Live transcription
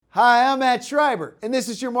Hi, I'm Matt Schreiber, and this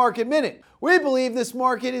is your Market Minute. We believe this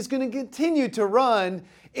market is going to continue to run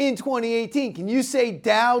in 2018. Can you say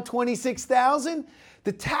Dow 26,000?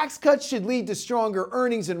 The tax cuts should lead to stronger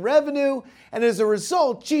earnings and revenue, and as a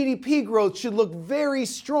result, GDP growth should look very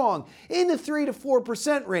strong in the 3 to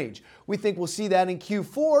 4% range. We think we'll see that in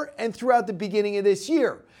Q4 and throughout the beginning of this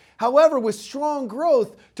year. However, with strong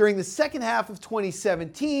growth during the second half of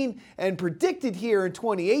 2017 and predicted here in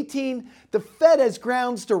 2018, the Fed has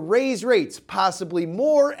grounds to raise rates, possibly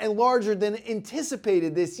more and larger than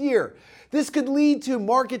anticipated this year. This could lead to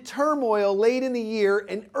market turmoil late in the year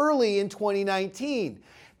and early in 2019.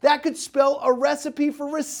 That could spell a recipe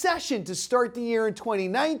for recession to start the year in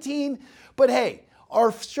 2019, but hey,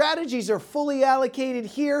 our strategies are fully allocated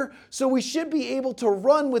here, so we should be able to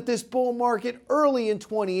run with this bull market early in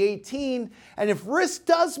 2018. And if risk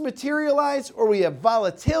does materialize or we have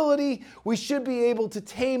volatility, we should be able to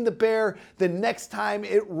tame the bear the next time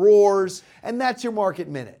it roars. And that's your Market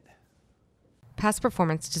Minute. Past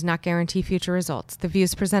performance does not guarantee future results. The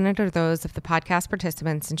views presented are those of the podcast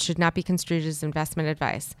participants and should not be construed as investment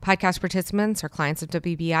advice. Podcast participants or clients of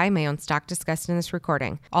WBI may own stock discussed in this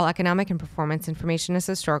recording. All economic and performance information is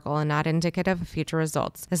historical and not indicative of future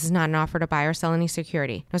results. This is not an offer to buy or sell any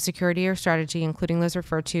security. No security or strategy, including those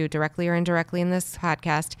referred to directly or indirectly in this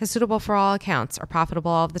podcast, is suitable for all accounts, are profitable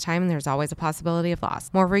all of the time, and there's always a possibility of loss.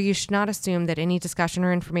 Moreover, you should not assume that any discussion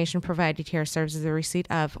or information provided here serves as a receipt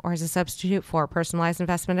of or as a substitute for personalized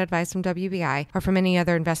investment advice from WBI or from any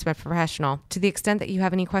other investment professional. To the extent that you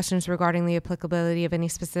have any questions regarding the applicability of any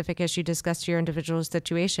specific issue discussed to your individual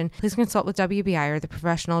situation, please consult with WBI or the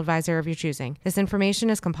professional advisor of your choosing. This information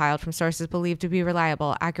is compiled from sources believed to be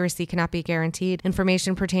reliable. Accuracy cannot be guaranteed.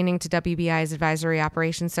 Information pertaining to WBI's advisory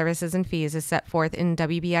operations, services, and fees is set forth in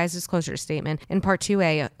WBI's disclosure statement in Part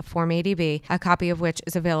 2A of Form 80B, a copy of which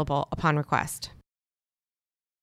is available upon request.